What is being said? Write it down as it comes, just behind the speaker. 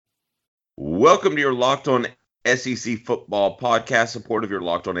Welcome to your Locked On SEC Football Podcast. Support of your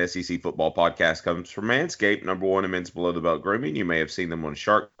Locked On SEC Football Podcast comes from Manscaped, number one in men's below-the-belt grooming. You may have seen them on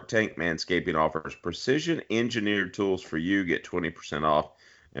Shark Tank. Manscaping offers precision-engineered tools for you. Get 20% off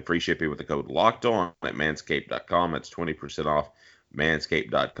and free shipping with the code Locked On at manscaped.com. That's 20% off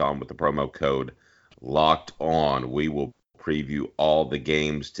manscaped.com with the promo code Locked On. We will preview all the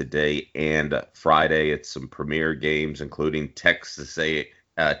games today and Friday. It's some premier games, including Texas A&M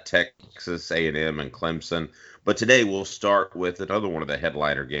and Clemson. But today we'll start with another one of the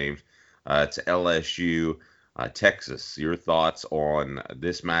headliner games. It's LSU, Texas. Your thoughts on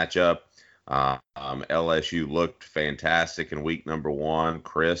this matchup? LSU looked fantastic in week number one.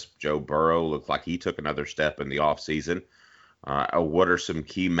 Crisp. Joe Burrow looked like he took another step in the offseason. What are some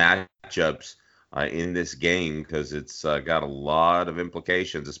key matchups in this game? Because it's got a lot of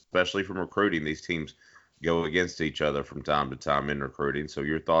implications, especially from recruiting. These teams go against each other from time to time in recruiting. So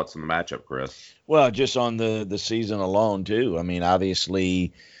your thoughts on the matchup, Chris? Well, just on the season alone, too. I mean,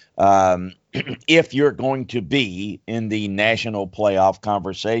 obviously, if you're going to be in the national playoff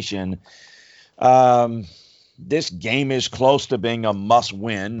conversation, this game is close to being a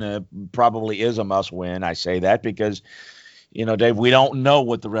must-win. Probably is a must-win. I say that because, Dave, we don't know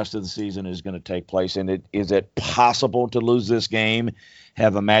what the rest of the season is going to take place. And is it possible to lose this game,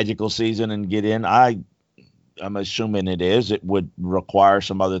 have a magical season, and get in? I'm assuming it is. It would require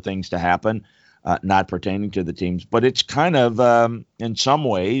some other things to happen, not pertaining to the teams. But it's kind of, in some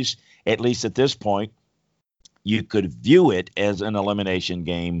ways, at least at this point, you could view it as an elimination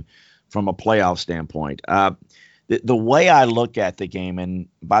game from a playoff standpoint. The way I look at the game, and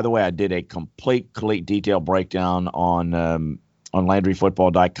by the way, I did a complete detailed breakdown on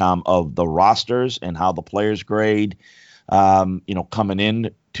LandryFootball.com of the rosters and how the players grade,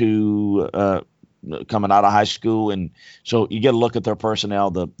 coming out of high school. And so you get a look at their personnel,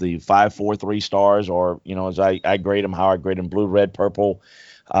 the 5, 4, 3 stars, or, as I grade them, how I grade them, blue, red, purple.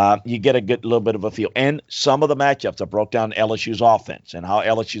 You get a good little bit of a feel. And some of the matchups, I broke down LSU's offense and how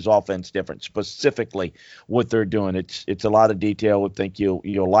LSU's offense is different, specifically what they're doing. It's a lot of detail. I think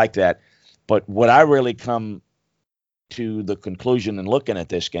you'll like that. But what I really come to the conclusion in looking at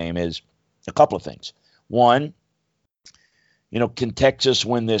this game is a couple of things. One, can Texas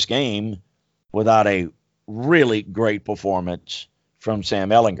win this game without a really great performance from Sam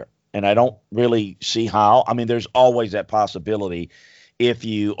Ehlinger? And I don't really see how. I mean, there's always that possibility if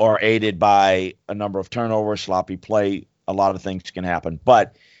you are aided by a number of turnovers, sloppy play, a lot of things can happen.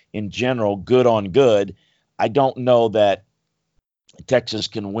 But in general, good on good, I don't know that Texas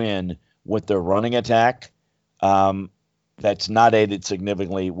can win with their running attack. That's not aided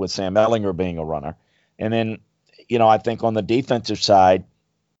significantly with Sam Ehlinger being a runner. And then, I think on the defensive side,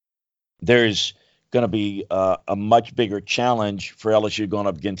 there's going to be a much bigger challenge for LSU going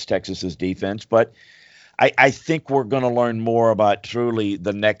up against Texas's defense. But I think we're going to learn more about truly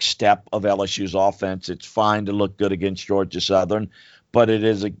the next step of LSU's offense. It's fine to look good against Georgia Southern, but it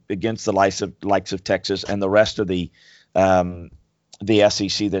is against the likes of Texas and the rest of the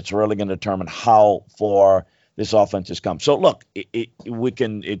SEC that's really going to determine how far this offense has come. So look,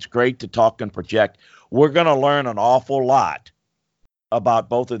 it's great to talk and project. We're going to learn an awful lot about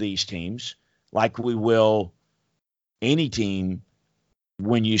both of these teams, like we will any team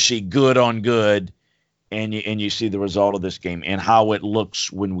when you see good on good and you see the result of this game and how it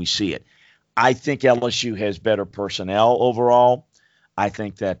looks when we see it. I think LSU has better personnel overall. I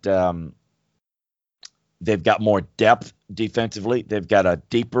think that they've got more depth defensively. They've got a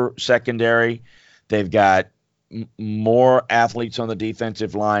deeper secondary. They've got more athletes on the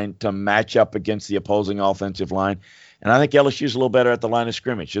defensive line to match up against the opposing offensive line. And I think LSU's a little better at the line of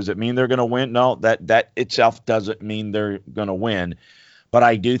scrimmage. Does it mean they're going to win? No, that itself doesn't mean they're going to win. But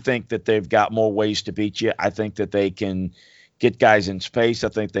I do think that they've got more ways to beat you. I think that they can get guys in space. I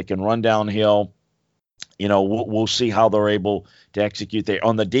think they can run downhill. We'll see how they're able to execute there.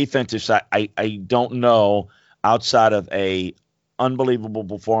 On the defensive side, I don't know, outside of a unbelievable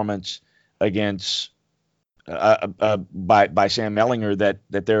performance against by Sam Ehlinger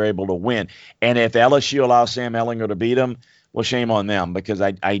that they're able to win. And if LSU allows Sam Ehlinger to beat them, well, shame on them, because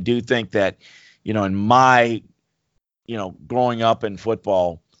I do think that, in my, growing up in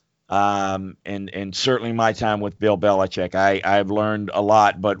football, and certainly my time with Bill Belichick, I've learned a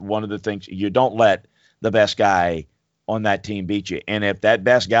lot. But one of the things, you don't let the best guy on that team beat you. And if that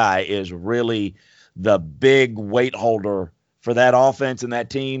best guy is really the big weight holder for that offense and that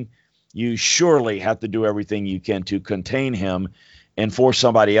team, you surely have to do everything you can to contain him and force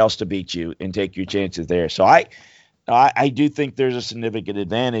somebody else to beat you and take your chances there. So I do think there's a significant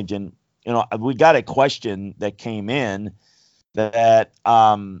advantage. And, we got a question that came in that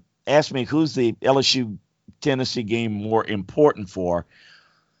ask me who's the LSU Tennessee game more important for.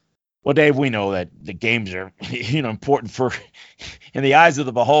 Well, Dave, we know that the games are, important for, in the eyes of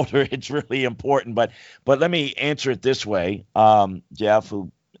the beholder, it's really important. But let me answer it this way, Jeff.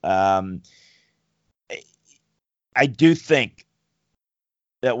 I do think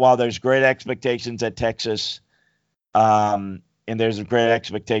that while there's great expectations at Texas, and there's great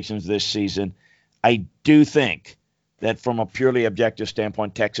expectations this season, I do think that from a purely objective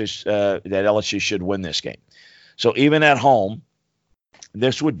standpoint, Texas, that LSU should win this game. So even at home,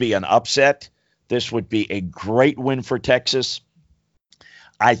 this would be an upset. This would be a great win for Texas.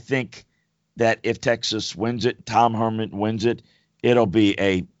 I think that if Texas wins it, Tom Herman wins it, it'll be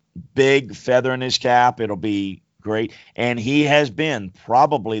a big feather in his cap. It'll be great. And he has been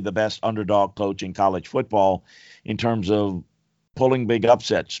probably the best underdog coach in college football in terms of pulling big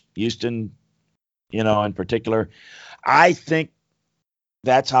upsets. Houston, in particular. I think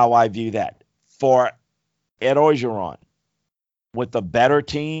that's how I view that. For Ed Orgeron, with the better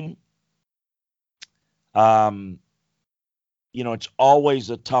team, it's always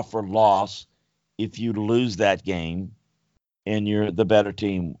a tougher loss if you lose that game and you're the better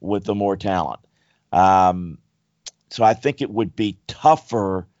team with the more talent. So I think it would be a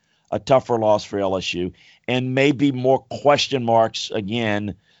tougher loss for LSU, and maybe more question marks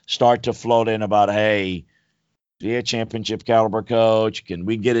again start to float in about, hey, be a championship caliber coach. Can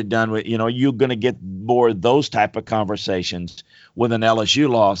we get it done with, you're going to get more of those type of conversations with an LSU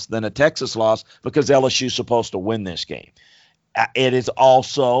loss than a Texas loss because LSU's supposed to win this game. It is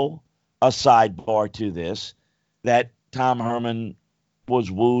also a sidebar to this that Tom Herman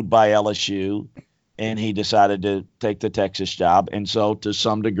was wooed by LSU and he decided to take the Texas job. And so to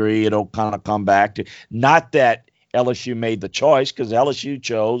some degree, it'll kind of come back to not that LSU made the choice, because LSU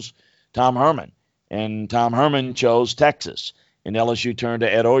chose Tom Herman. And Tom Herman chose Texas, and LSU turned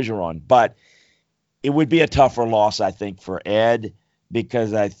to Ed Orgeron. But it would be a tougher loss, I think, for Ed,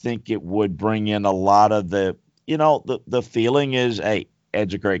 because I think it would bring in a lot of the feeling is, hey,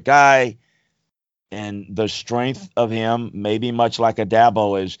 Ed's a great guy, and the strength of him, maybe much like a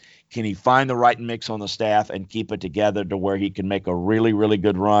Dabo, is can he find the right mix on the staff and keep it together to where he can make a really, really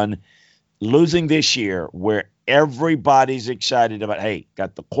good run. Losing this year where everybody's excited about, hey,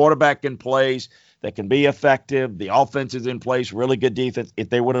 got the quarterback in place that can be effective. The offense is in place, really good defense. If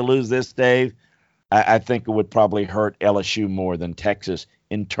they were to lose this, Dave, I think it would probably hurt LSU more than Texas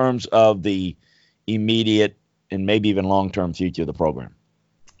in terms of the immediate and maybe even long-term future of the program.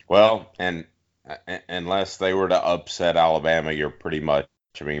 Well, and unless they were to upset Alabama, you're pretty much,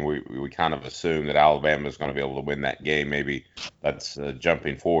 we kind of assume that Alabama is going to be able to win that game. Maybe that's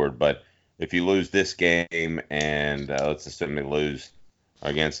jumping forward. But if you lose this game and let's assume they lose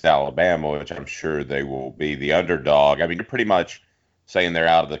against Alabama, which I'm sure they will be the underdog, you're pretty much saying they're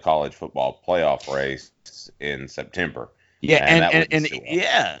out of the college football playoff race in September. Yeah,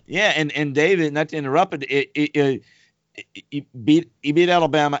 and David, not to interrupt it, he beat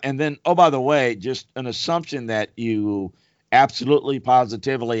Alabama, and then, oh, by the way, just an assumption that you absolutely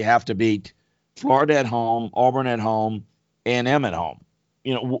positively have to beat Florida at home, Auburn at home, A&M at home.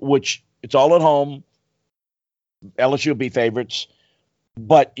 Which it's all at home. LSU will be favorites.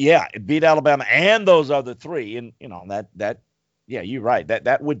 But yeah, it beat Alabama and those other three, and you're right.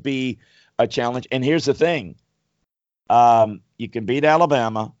 That would be a challenge. And here's the thing: you can beat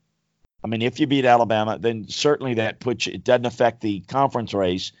Alabama. If you beat Alabama, then certainly that puts you. It doesn't affect the conference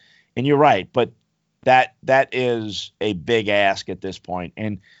race. And you're right, but that is a big ask at this point.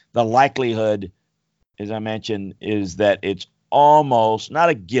 And the likelihood, as I mentioned, is that it's almost not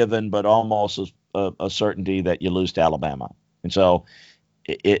a given, but almost a certainty that you lose to Alabama. And so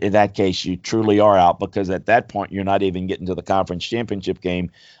in that case, you truly are out, because at that point, you're not even getting to the conference championship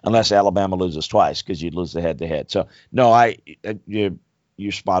game unless Alabama loses twice, because you'd lose the head-to-head. So, no,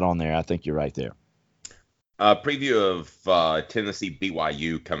 you're spot on there. I think you're right there. Preview of Tennessee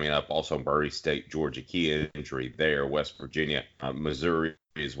BYU coming up. Also, Murray State, Georgia, key injury there. West Virginia, Missouri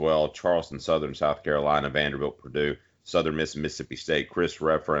as well. Charleston Southern, South Carolina, Vanderbilt, Purdue, Southern Miss, Mississippi State. Chris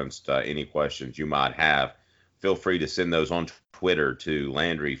referenced any questions you might have. Feel free to send those on Twitter to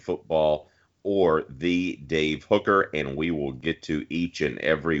Landry Football or the Dave Hooker, and we will get to each and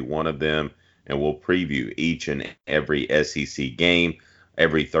every one of them, and we'll preview each and every SEC game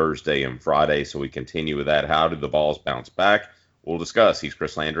every Thursday and Friday. So we continue with that. How did the Vols bounce back? We'll discuss. He's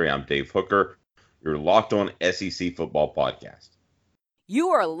Chris Landry. I'm Dave Hooker. You're Locked On SEC Football Podcast. You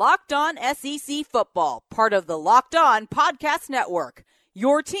are Locked On SEC Football, part of the Locked On Podcast Network.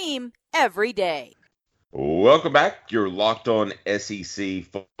 Your team every day. Welcome back. You're Locked On SEC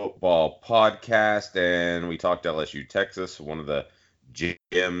Football Podcast, and we talked LSU Texas, one of the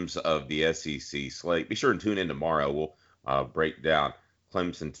gems of the SEC slate. Be sure and tune in tomorrow. We'll break down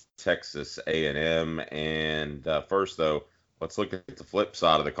Clemson, Texas A&M, and first though, let's look at the flip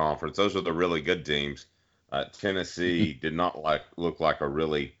side of the conference. Those are the really good teams. Tennessee did not look like a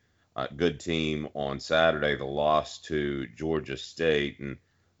really good team on Saturday. The loss to Georgia State, and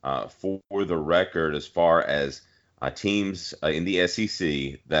for the record, as far as teams in the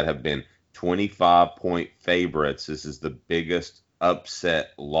SEC that have been 25-point favorites, this is the biggest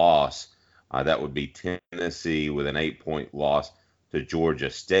upset loss. That would be Tennessee with an 8-point loss to Georgia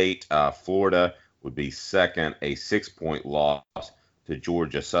State. Florida would be second, a 6-point loss to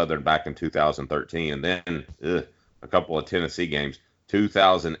Georgia Southern back in 2013. And then a couple of Tennessee games.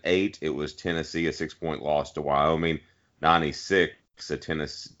 2008, it was Tennessee, a 6-point loss to Wyoming. 96,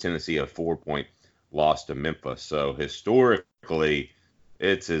 Tennessee, a 4-point loss to Memphis. So historically,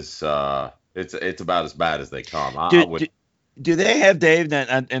 it's about as bad as they come. Do they have, Dave,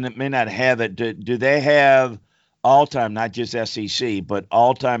 and it may not have it, do they have all-time, not just SEC, but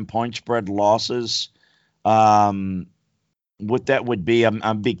all-time point spread losses? What that would be,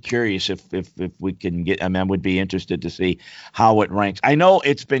 I'm be curious if we can get. I mean, I would be interested to see how it ranks. I know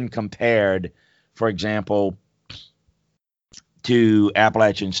it's been compared, for example, to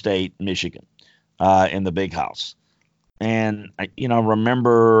Appalachian State, Michigan, in the Big House, and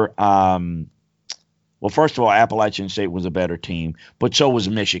remember. Well, first of all, Appalachian State was a better team, but so was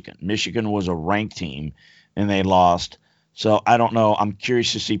Michigan. Michigan was a ranked team, and they lost. So I don't know. I'm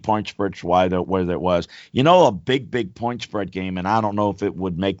curious to see point spreads whether it was. A big point spread game, and I don't know if it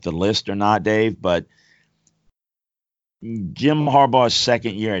would make the list or not, Dave, but Jim Harbaugh's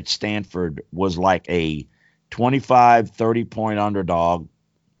second year at Stanford was like a 25, 30-point underdog,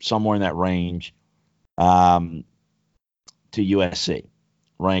 somewhere in that range, to USC,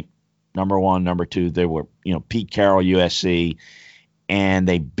 ranked number 1, number 2. They were, Pete Carroll, USC, and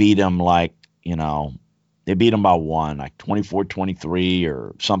they beat them they beat them by 1, like 24-23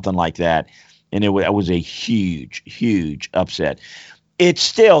 or something like that. And it was a huge upset. It's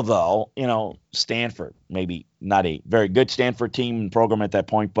still, though, Stanford, maybe not a very good Stanford team and program at that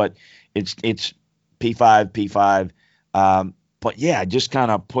point, but it's P5. But yeah, just kind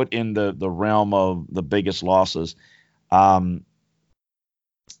of put in the realm of the biggest losses.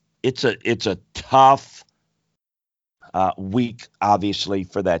 It's a tough week, obviously,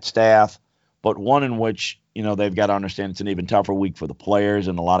 for that staff, but one in which they've got to understand it's an even tougher week for the players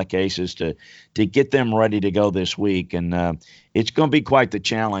in a lot of cases to get them ready to go this week, and it's going to be quite the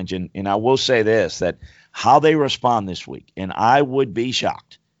challenge. And I will say this, that how they respond this week, and I would be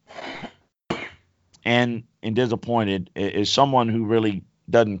shocked and disappointed as someone who really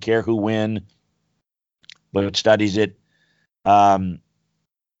doesn't care who win, but studies it.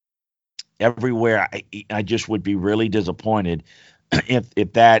 Everywhere, I just would be really disappointed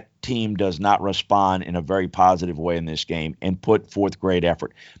if that team does not respond in a very positive way in this game and put forth great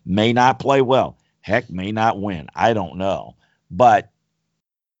effort. May not play well. Heck, may not win. I don't know. But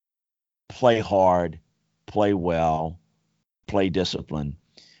play hard, play well, play discipline.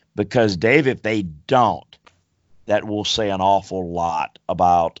 Because, Dave, if they don't, that will say an awful lot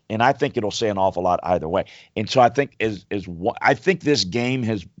about, and I think it'll say an awful lot either way. And so I think I think this game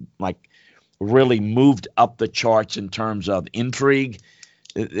has really moved up the charts in terms of intrigue,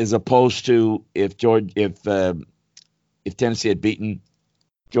 as opposed to if Tennessee had beaten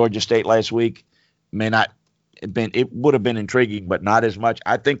Georgia State last week, it would have been intriguing, but not as much.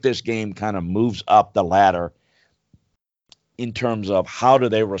 I think this game kind of moves up the ladder in terms of how do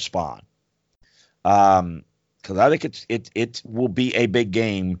they respond. Because I think it will be a big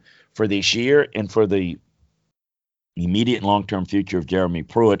game for this year and for the immediate and long-term future of Jeremy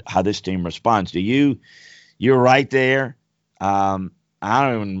Pruitt, how this team responds. You're right there. I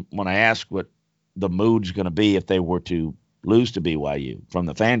don't even want to ask what the mood's going to be if they were to lose to BYU from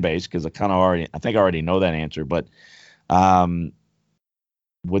the fan base, because I think I already know that answer. But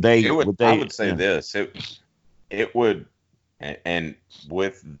would they? I would say this. It would, and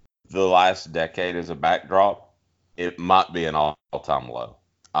with the last decade as a backdrop, it might be an all-time low.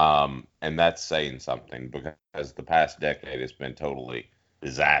 And that's saying something, because the past decade has been totally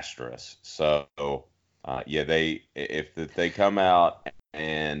disastrous. So, if they come out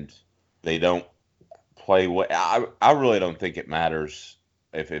and they don't play well, I really don't think it matters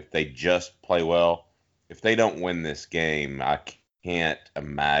if they just play well. If they don't win this game, I can't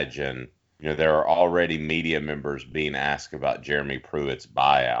imagine. There are already media members being asked about Jeremy Pruitt's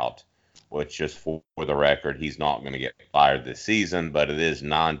buyout, which, just for the record, he's not going to get fired this season, but it is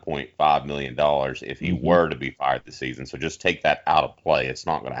 $9.5 million if he were to be fired this season. So just take that out of play. It's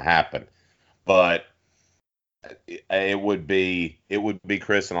not going to happen. But it would be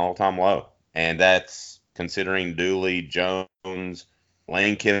Chris an all-time low, and that's considering Dooley, Jones,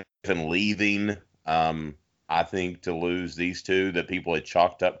 Lane Kiffin leaving. I think to lose these two that people had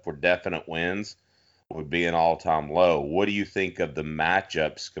chalked up for definite wins would be an all-time low. What do you think of the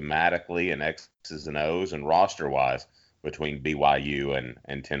matchup schematically and X's and O's and roster-wise between BYU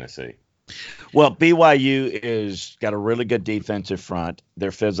and Tennessee? Well, BYU is got a really good defensive front.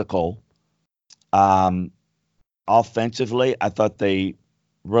 They're physical. Offensively, I thought they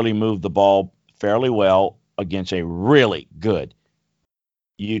really moved the ball fairly well against a really good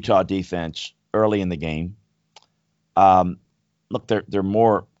Utah defense early in the game. Look, they're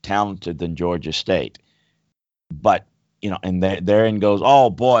more talented than Georgia State, but and therein goes, oh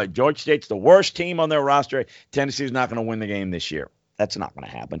boy, Georgia State's the worst team on their roster. Tennessee's not going to win the game this year. That's not going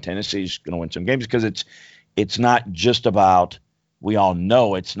to happen. Tennessee's going to win some games because it's not just about. We all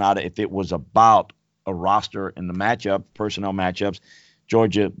know it's not. If it was about a roster in the matchup, personnel matchups,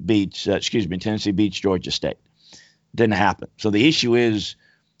 Tennessee beats Georgia State. Didn't happen. So the issue is,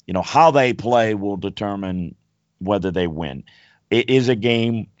 how they play will determine whether they win. It is a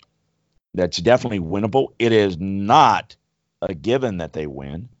game that's definitely winnable. It is not a given that they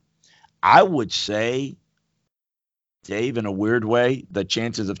win. I would say, Dave, in a weird way, the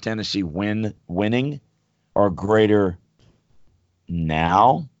chances of Tennessee winning are greater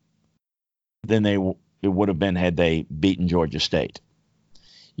now than it would have been had they beaten Georgia State.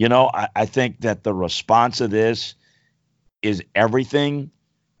 I think that the response of this is everything,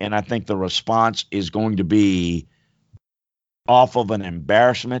 and I think the response is going to be off of an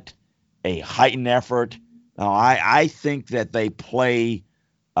embarrassment, a heightened effort. Now, I think that they play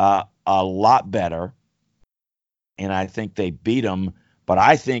a lot better, and I think they beat them, but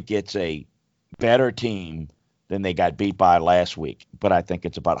I think it's a better team than they got beat by last week. But I think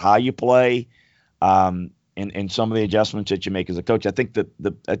it's about how you play and some of the adjustments that you make as a coach. I think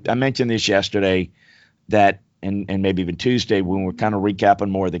that I mentioned this yesterday that, and maybe even Tuesday when we're kind of recapping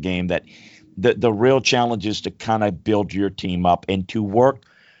more of the game, that the real challenge is to kind of build your team up and to work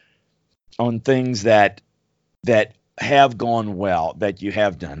on things that have gone well, that you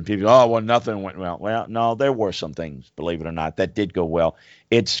have done. People go, oh, well, nothing went well. Well, no, there were some things, believe it or not, that did go well.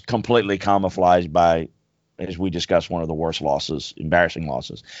 It's completely camouflaged by, as we discussed, one of the worst losses, embarrassing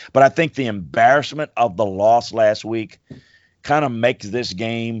losses. But I think the embarrassment of the loss last week kind of makes this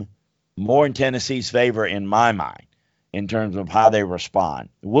game more in Tennessee's favor in my mind in terms of how they respond.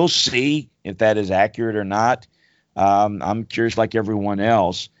 We'll see if that is accurate or not. I'm curious, like everyone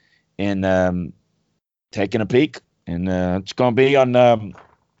else, in taking a peek, and it's going to be on the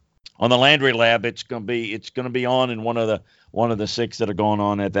Landry Lab. It's going to be on in one of the 6 that are going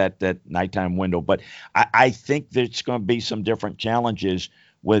on at that nighttime window. But I think there's going to be some different challenges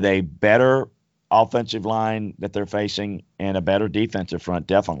with a better offensive line that they're facing and a better defensive front,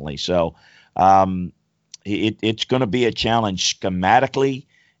 definitely. So it's going to be a challenge schematically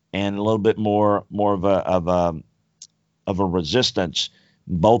and a little bit more of a resistance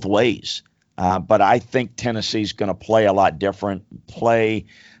both ways. But I think Tennessee's going to play a lot different.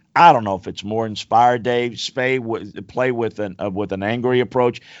 I don't know if it's more inspired, Dave. Play with an angry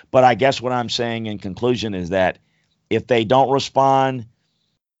approach. But I guess what I'm saying in conclusion is that if they don't respond,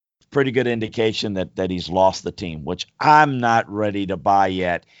 pretty good indication that he's lost the team, which I'm not ready to buy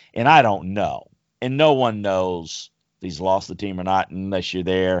yet, and I don't know. And no one knows if he's lost the team or not unless you're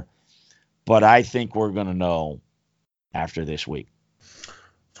there. But I think we're going to know after this week.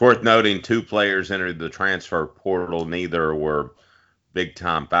 It's worth noting 2 players entered the transfer portal. Neither were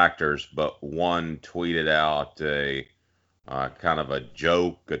big-time factors, but one tweeted out a kind of a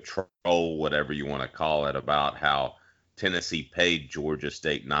joke, a troll, whatever you want to call it, about how Tennessee paid Georgia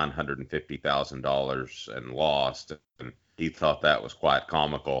State $950,000 and lost, and he thought that was quite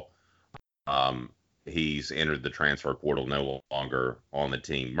comical. He's entered the transfer portal, no longer on the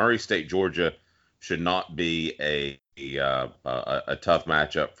team. Murray State, Georgia should not be a tough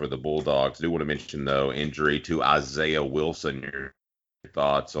matchup for the Bulldogs. I do want to mention, though, injury to Isaiah Wilson. Your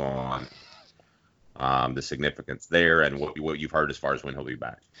thoughts on the significance there and what you've heard as far as when he'll be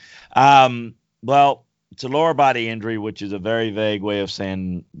back? Well, it's a lower body injury, which is a very vague way of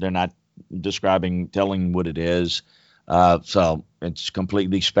saying they're not telling what it is. So it's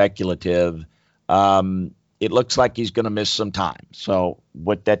completely speculative. It looks like he's going to miss some time. So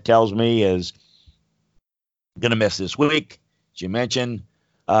what that tells me is going to miss this week, as you mentioned.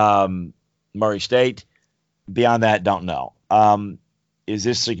 Murray State. Beyond that, don't know. Is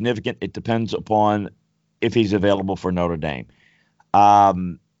this significant? It depends upon if he's available for Notre Dame.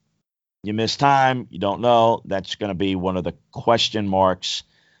 You miss time, you don't know. That's going to be one of the question marks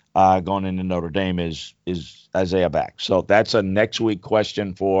going into Notre Dame is Isaiah back. So that's a next week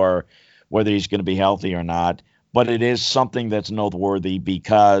question for whether he's going to be healthy or not. But it is something that's noteworthy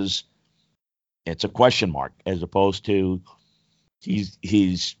because it's a question mark as opposed to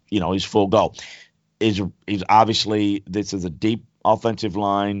he's full go. He's obviously, this is a deep offensive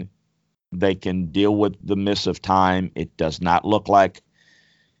line. They can deal with the miss of time. It does not look like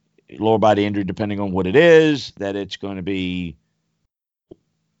lower body injury, depending on what it is, that it's going to be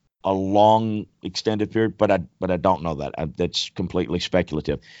a long extended period, but I don't know that. That's completely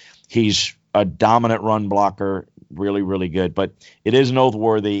speculative. He's a dominant run blocker, really, really good, but it is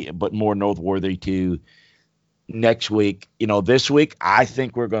noteworthy, but more noteworthy to next week. This week, I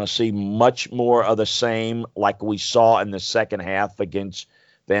think we're going to see much more of the same like we saw in the second half against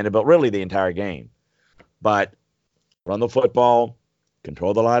Vanderbilt, really the entire game. But run the football,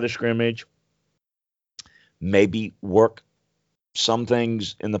 control the line of scrimmage, maybe work some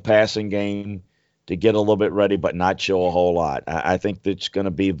things in the passing game to get a little bit ready, but not show a whole lot. I think it's going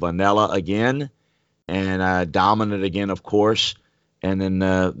to be vanilla again and dominant again, of course. And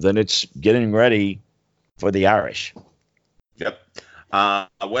then it's getting ready for the Irish. Yep.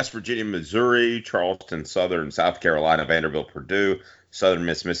 West Virginia, Missouri, Charleston, Southern, South Carolina, Vanderbilt, Purdue, Southern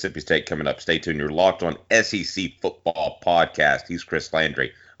Miss, Mississippi State coming up. Stay tuned. You're locked on SEC Football Podcast. He's Chris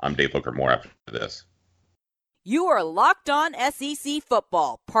Landry. I'm Dave Hooker. More after this. You are Locked On SEC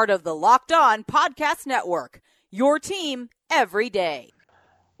Football, part of the Locked On Podcast Network, your team every day.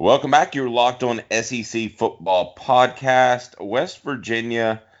 Welcome back. You're Locked On SEC Football Podcast. West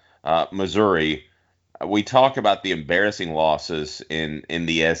Virginia, Missouri. We talk about the embarrassing losses in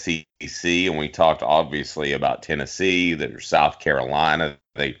the SEC, and we talked obviously about Tennessee, there's South Carolina.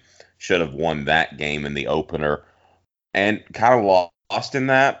 They should have won that game in the opener. And kind of lost in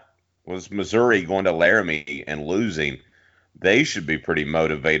that was Missouri going to Laramie and losing. They should be pretty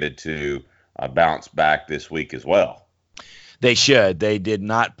motivated to bounce back this week as well. They should. They did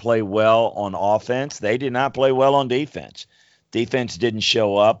not play well on offense. They did not play well on defense. Defense didn't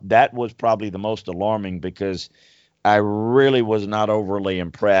show up. That was probably the most alarming because I really was not overly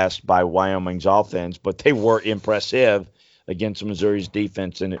impressed by Wyoming's offense, but they were impressive against Missouri's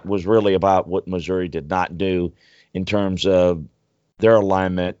defense, and it was really about what Missouri did not do in terms of their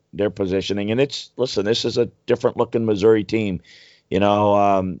alignment, their positioning. And this is a different-looking Missouri team. There's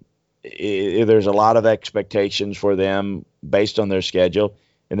a lot of expectations for them based on their schedule,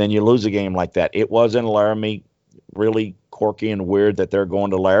 and then you lose a game like that. It was in Laramie, really quirky and weird that they're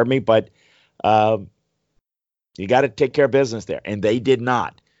going to Laramie, but you got to take care of business there, and they did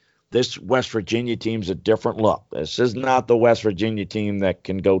not. This West Virginia team's a different look. This is not the West Virginia team that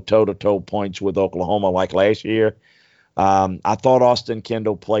can go toe-to-toe points with Oklahoma like last year. I thought Austin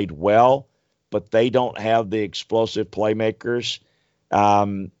Kendall played well, but they don't have the explosive playmakers.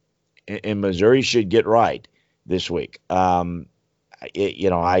 And Missouri should get right this week. I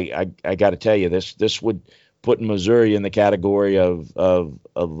got to tell you, this would put Missouri in the category of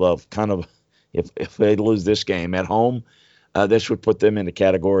kind of, if they lose this game at home, this would put them in the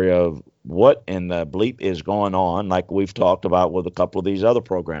category of what in the bleep is going on, like we've talked about with a couple of these other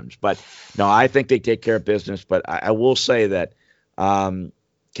programs. But no, I think they take care of business. But I will say that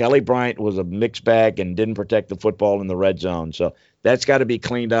Kelly Bryant was a mixed bag and didn't protect the football in the red zone. So that's got to be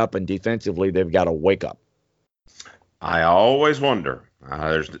cleaned up, and defensively they've got to wake up. I always wonder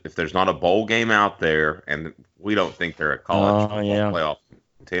if there's not a bowl game out there, and we don't think they're a college playoff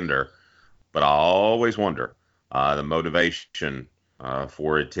contender, but I always wonder the motivation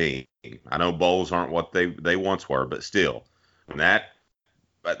for a team. I know bowls aren't what they once were, but still, when that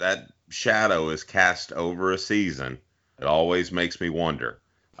shadow is cast over a season, it always makes me wonder.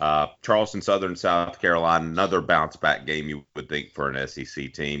 Charleston Southern, South Carolina, another bounce back game you would think for an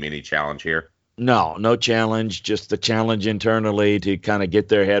SEC team. Any challenge here? No challenge, just the challenge internally to kind of get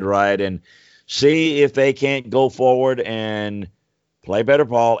their head right and see if they can't go forward and play better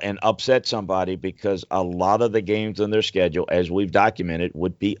ball and upset somebody, because a lot of the games on their schedule, as we've documented,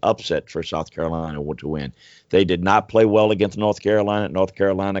 would be upset for South Carolina to win. They did not play well against North Carolina. North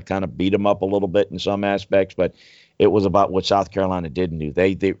Carolina kind of beat them up a little bit in some aspects, but it was about what South Carolina didn't do.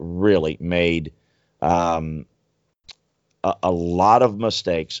 They really made a lot of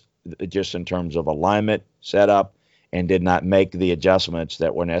mistakes just in terms of alignment, setup, and did not make the adjustments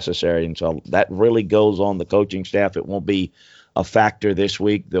that were necessary. And so that really goes on the coaching staff. It won't be a factor this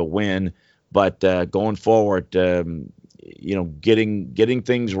week. They'll win, but going forward, getting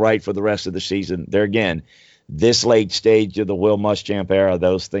things right for the rest of the season. There again, this late stage of the Will Muschamp era,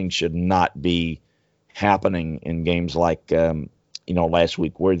 those things should not be happening in games like last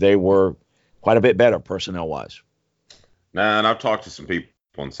week, where they were quite a bit better personnel wise. And I've talked to some people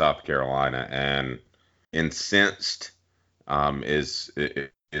on South Carolina, and incensed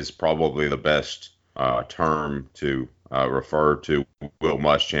is probably the best term to refer to Will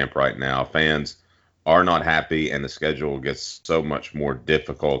Muschamp right now. Fans are not happy, and the schedule gets so much more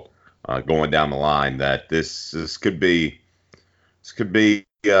difficult going down the line that this could be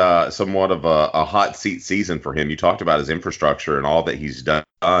somewhat of a hot seat season for him. You talked about his infrastructure and all that he's done,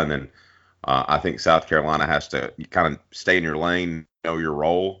 and I think South Carolina has to kind of stay in your lane, know your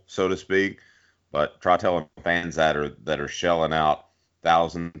role, so to speak. But try telling fans that are shelling out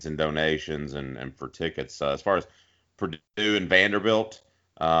thousands in donations and for tickets. As far as Purdue and Vanderbilt,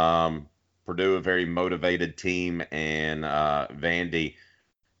 Purdue a very motivated team, and Vandy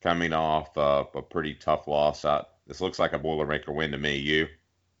coming off a pretty tough loss. This looks like a Boilermaker win to me. You?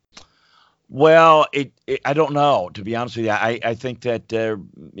 Well, I don't know, to be honest with you. I think that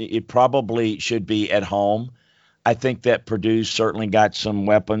it probably should be at home. I think that Purdue certainly got some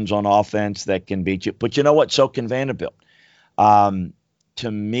weapons on offense that can beat you. But you know what? So can Vanderbilt.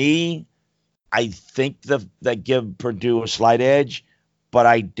 To me, I think that give Purdue a slight edge, but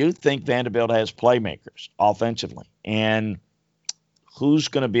I do think Vanderbilt has playmakers offensively. And who's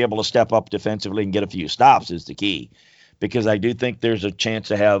going to be able to step up defensively and get a few stops is the key, because I do think there's a chance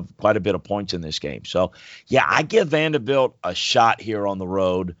to have quite a bit of points in this game. So, yeah, I give Vanderbilt a shot here on the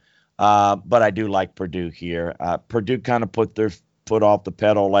road, but I do like Purdue here. Purdue kind of put their foot off the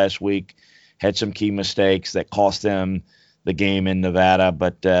pedal last week, had some key mistakes that cost them the game in Nevada.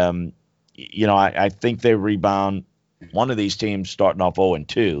 But, I think they rebound. One of these teams starting off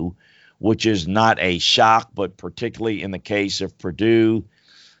 0-2, which is not a shock, but particularly in the case of Purdue,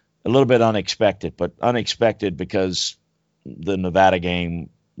 a little bit unexpected, but unexpected because the Nevada game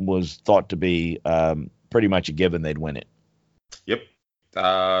was thought to be pretty much a given they'd win it. Yep.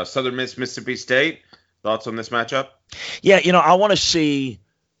 Southern Miss, Mississippi State. Thoughts on this matchup? Yeah, I want to see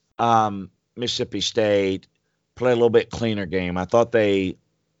Mississippi State play a little bit cleaner game. I thought they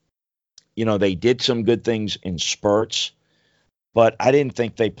did some good things in spurts, but I didn't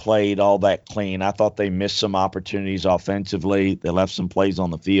think they played all that clean. I thought they missed some opportunities offensively. They left some plays on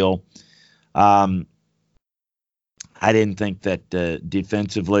the field. I didn't think that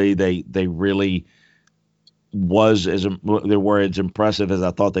defensively they really were as impressive as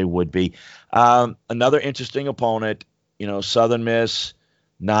I thought they would be. Another interesting opponent, Southern Miss,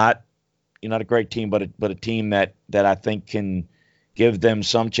 not a great team, but a team that I think can give them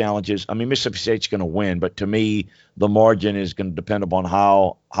some challenges. I mean, Mississippi State's going to win, but to me, the margin is going to depend upon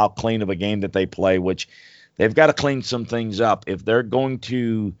how clean of a game that they play, which they've got to clean some things up. If they're going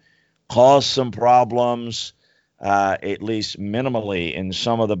to cause some problems, at least minimally, in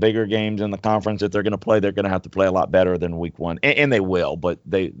some of the bigger games in the conference that they're going to play, they're going to have to play a lot better than week one. And they will, but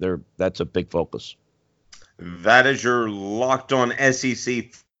that's a big focus. That is your Locked On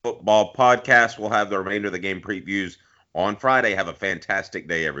SEC Football podcast. We'll have the remainder of the game previews on Friday. Have a fantastic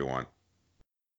day, everyone.